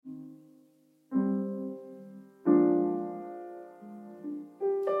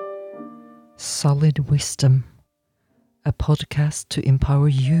Solid Wisdom, a podcast to empower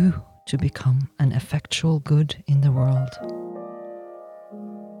you to become an effectual good in the world.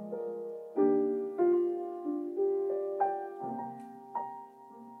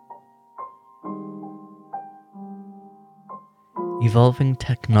 Evolving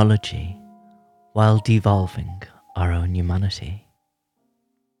technology while devolving our own humanity.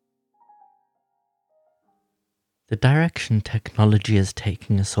 The direction technology is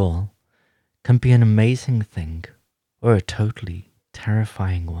taking us all can be an amazing thing or a totally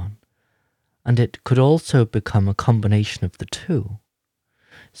terrifying one, and it could also become a combination of the two.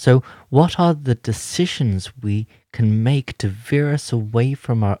 So what are the decisions we can make to veer us away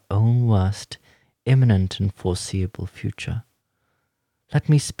from our own worst, imminent and foreseeable future? Let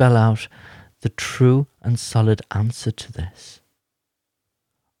me spell out the true and solid answer to this.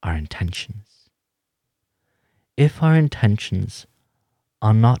 Our intentions. If our intentions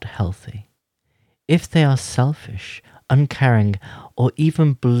are not healthy, if they are selfish, uncaring, or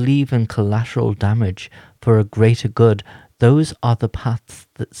even believe in collateral damage for a greater good, those are the paths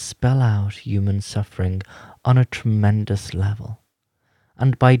that spell out human suffering on a tremendous level,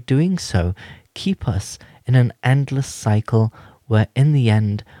 and by doing so keep us in an endless cycle where in the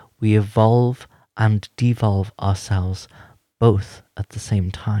end we evolve and devolve ourselves both at the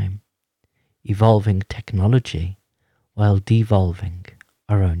same time, evolving technology while devolving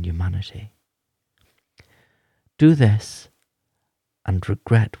our own humanity. Do this, and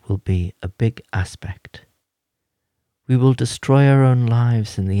regret will be a big aspect. We will destroy our own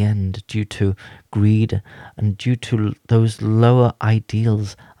lives in the end due to greed and due to those lower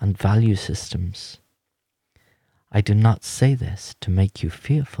ideals and value systems. I do not say this to make you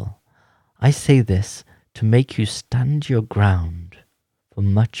fearful. I say this to make you stand your ground for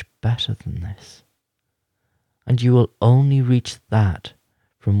much better than this. And you will only reach that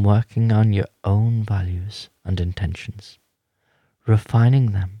from working on your own values and intentions,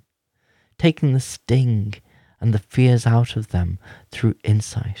 refining them, taking the sting and the fears out of them through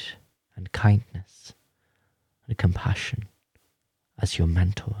insight and kindness and compassion as your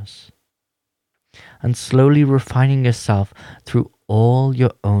mentors, and slowly refining yourself through all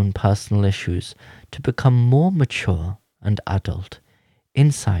your own personal issues to become more mature and adult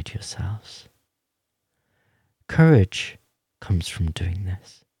inside yourselves. Courage comes from doing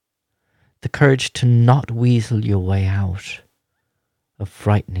this. The courage to not weasel your way out of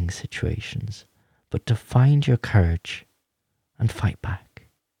frightening situations, but to find your courage and fight back.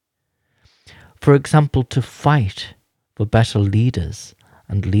 For example, to fight for better leaders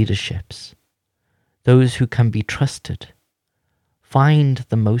and leaderships, those who can be trusted. Find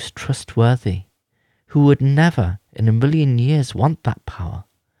the most trustworthy, who would never in a million years want that power,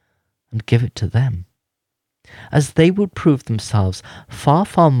 and give it to them, as they would prove themselves far,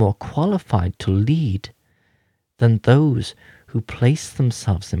 far more qualified to lead than those who place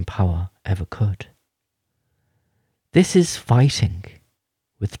themselves in power ever could. This is fighting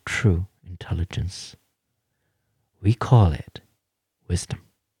with true intelligence. We call it wisdom.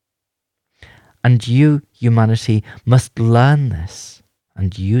 And you, humanity, must learn this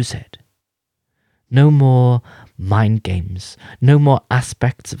and use it. No more mind games, no more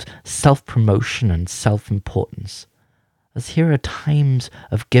aspects of self-promotion and self-importance, as here are times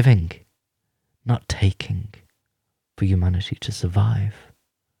of giving, not taking, for humanity to survive.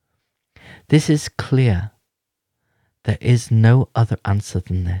 This is clear. There is no other answer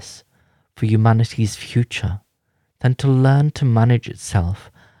than this for humanity's future than to learn to manage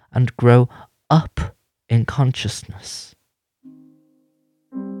itself and grow up in consciousness.